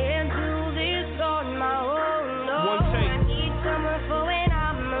 Can't do this on my own, no. One take. I need someone for when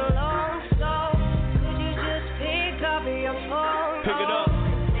I'm alone. So could you just pick up your phone? Pick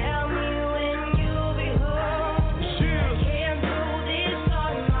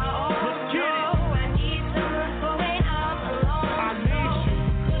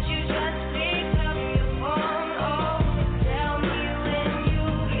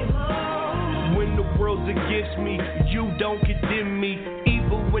don't condemn me.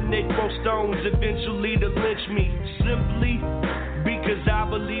 Even when they throw stones, eventually to lynch me. Simply because I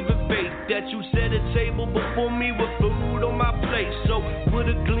believe in faith, that you set a table before me with food on my plate. So with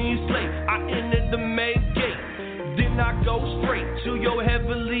a clean slate, I enter the main gate. Then I go straight to your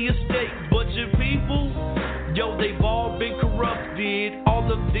heavenly estate. But your people, yo, they've all been corrupted. All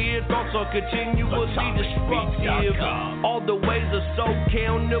of their thoughts are continuously destructive. All the ways are so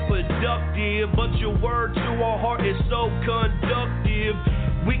counterproductive. But your word to our heart is so conductive.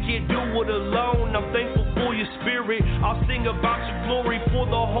 We can't do it alone. I'm thankful for your spirit. I'll sing about your glory for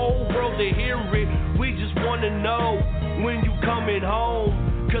the whole world to hear it. We just wanna know when you coming home.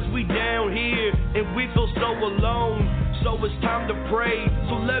 Cause we down here and we feel so alone. So it's time to pray.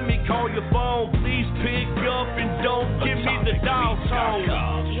 So let me call your phone. Please pick up and don't give me the dial tone.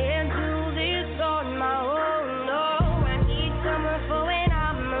 Can't do this on my own, no. I need someone for when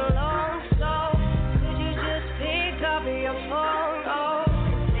I'm alone. So could you just pick up your phone, oh,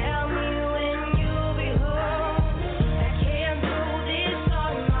 and tell me when you'll be home? I can't do this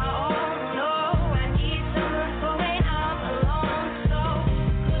on my own, no. I need someone for when I'm alone. So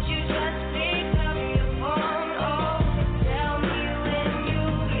could you just pick up your phone, oh, tell me when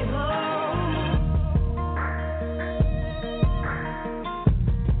you'll be home?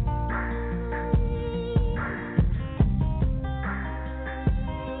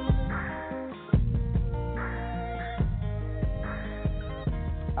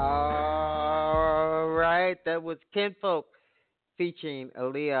 All right, that was Kinfolk featuring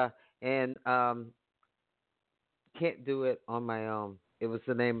Aaliyah and Can't Do It on My Own. It was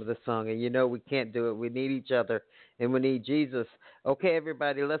the name of the song. And you know we can't do it. We need each other and we need Jesus. Okay,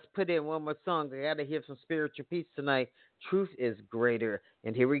 everybody, let's put in one more song. I got to hear some spiritual peace tonight. Truth is greater.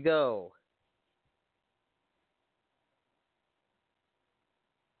 And here we go.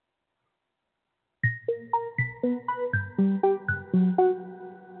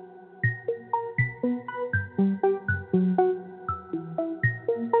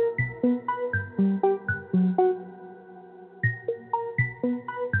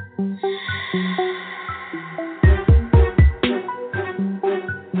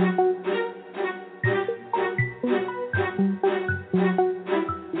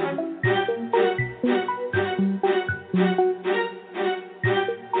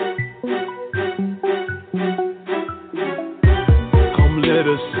 Let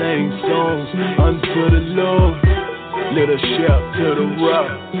us sing songs unto the Lord. Let us shout to the rock,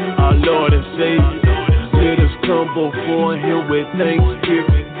 our Lord and Savior. Let us come before Him with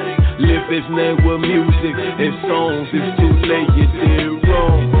thanksgiving. Lift His name with music and songs. It's too late, you did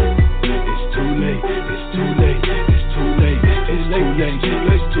wrong. It's too late, it's too late, it's too late, it's too late,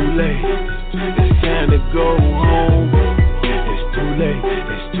 it's too late. It's time to go home. It's too late,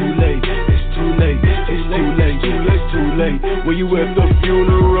 it's too late, it's too late, it's too late, it's too late. When you at the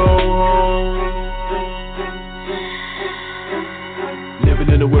funeral, living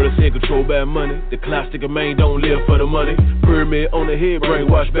in the world of sin, controlled by money. The clock sticker man don't live for the money. Pyramid on the head,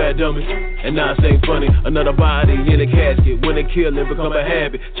 brainwashed bad dummies. And now it ain't funny. Another body in a casket. When they kill it, become a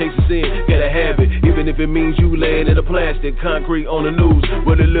habit. Chasing sin, get a habit. Even if it means you laying in the plastic, concrete on the news.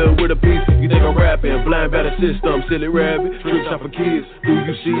 With a little with a piece, you think I'm rapping. Blind by the system, silly rabbit. Tricks out for kids. Do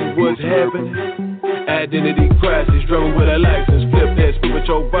you see what's happening? Identity crisis, drumming with a license. Flip that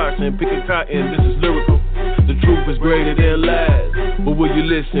spiritual boxing, picking cotton. This is lyrical. The truth is greater than lies. But will you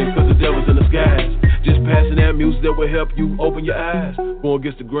listen? Cause the devil's in the skies. Just passing that music that will help you open your eyes. Go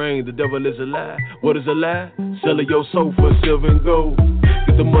against the grain, the devil is a lie. What is a lie? Selling your soul for silver and gold.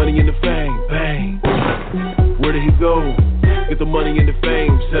 Get the money and the fame, bang. Where did he go? Get the money and the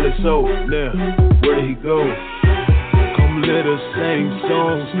fame, sell it so. Now, where did he go? Come let us sing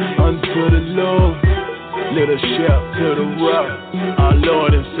songs unto the Lord. Let us shout to the rock, our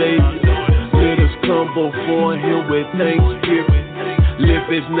Lord and Savior. Let us come before Him with thanksgiving.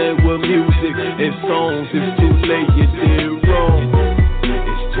 Lift His name with music and songs. It's too late, you did wrong.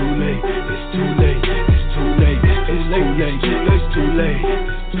 It's too late, it's too late, it's too late, it's too late, it's too late.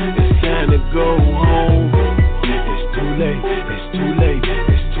 It's time to go home. It's too late, it's too late,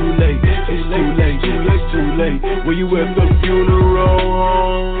 it's too late, it's too late, it's too late. When you at the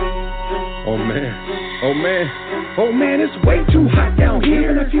funeral. Oh man, oh man, oh man, it's way too hot down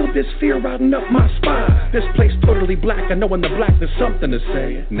here, and I feel this fear riding up my spine. This place totally black, I know in the black there's something to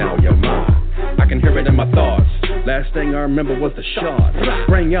say. Now you're mine, I can hear it in my thoughts. Last thing I remember was the shot.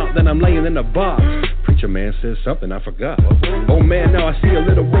 Sprang out, then I'm laying in the box. preacher man said something I forgot. Oh man, now I see a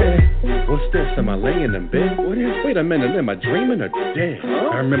little red. What's this? Am I laying in bed? What is? Wait a minute, am I dreaming or dead?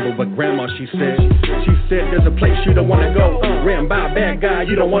 I remember what grandma she said. She said there's a place you don't wanna go. Ran by a bad guy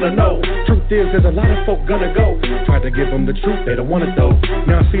you don't wanna know. Truth is there's a lot of folk gonna go. Tried to give them the truth, they don't want it though.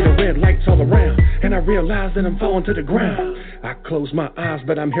 Now I see the red lights all around, and I realize that I'm falling to the ground. I close my eyes,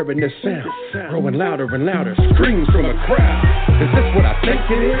 but I'm hearing this sound, growing louder and louder, screams from a crowd. Is this what I think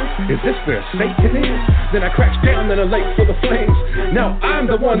it is? Is this where Satan is? Then I crash down in a lake full of flames. Now I'm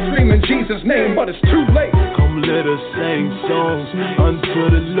the one screaming Jesus' name, but it's too late. Come let us sing songs unto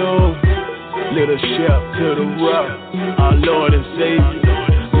the Lord. Let us shout to the rock, our Lord and Savior.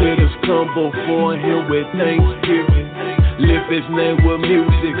 Let us come before Him with thanksgiving. Lift His name with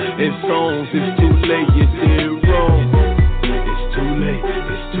music and songs. It's too late, you did wrong. It's too late,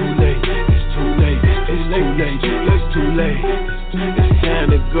 it's too late, it's too late, it's too late, it's too late. It's time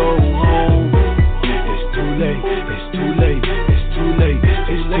to go home. It's too late, it's too late, it's too late,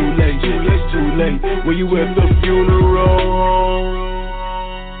 it's too late, it's too late. When you at the funeral.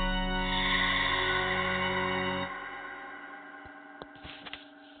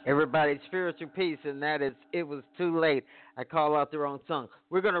 Everybody, spiritual peace, and that is It Was Too Late. I call out the wrong song.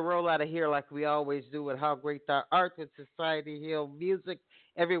 We're going to roll out of here like we always do with How Great Thou Art with Society Hill Music.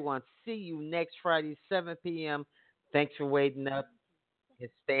 Everyone, see you next Friday, 7 p.m. Thanks for waiting up and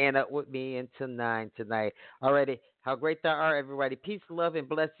staying up with me until 9 tonight. Alrighty, How Great Thou Art, everybody. Peace, love, and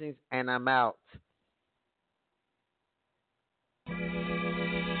blessings, and I'm out.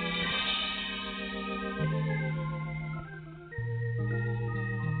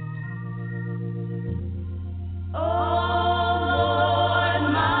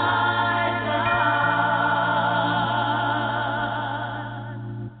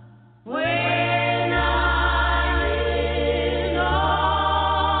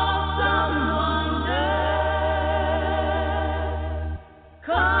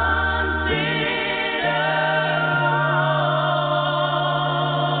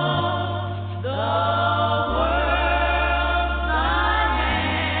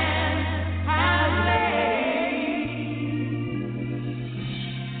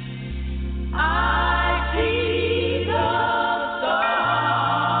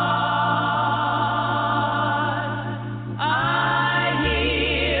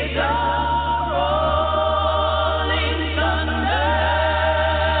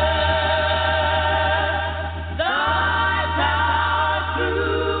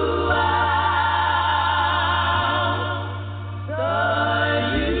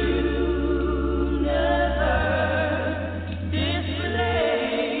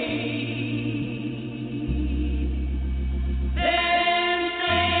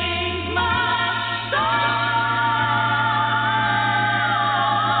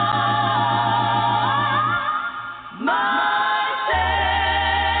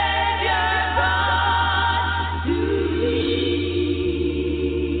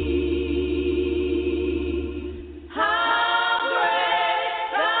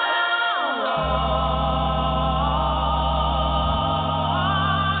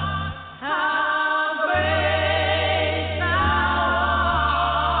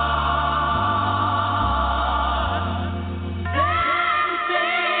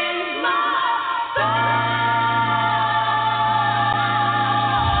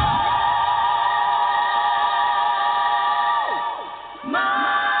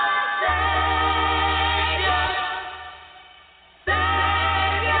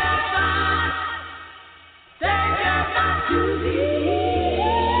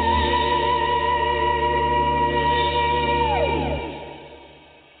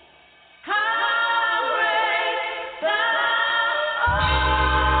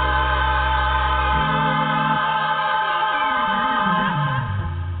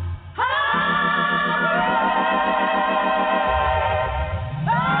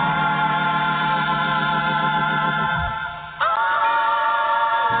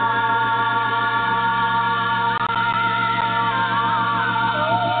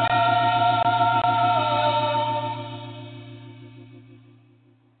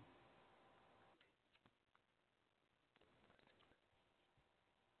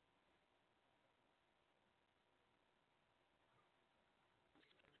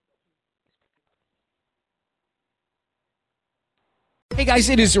 Hey guys,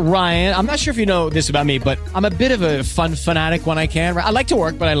 it is Ryan. I'm not sure if you know this about me, but I'm a bit of a fun fanatic when I can. I like to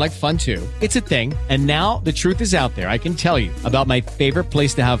work, but I like fun too. It's a thing. And now the truth is out there. I can tell you about my favorite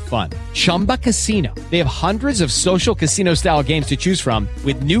place to have fun. Chumba Casino. They have hundreds of social casino style games to choose from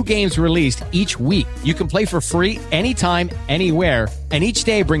with new games released each week. You can play for free anytime, anywhere, And each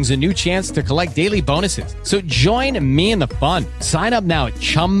day brings a new chance to collect daily bonuses. So join me in the fun. Sign up now at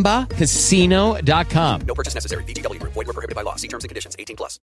ChumbaCasino.com. No purchase necessary. VGW Group. Void where prohibited by law. See terms and conditions. 18+.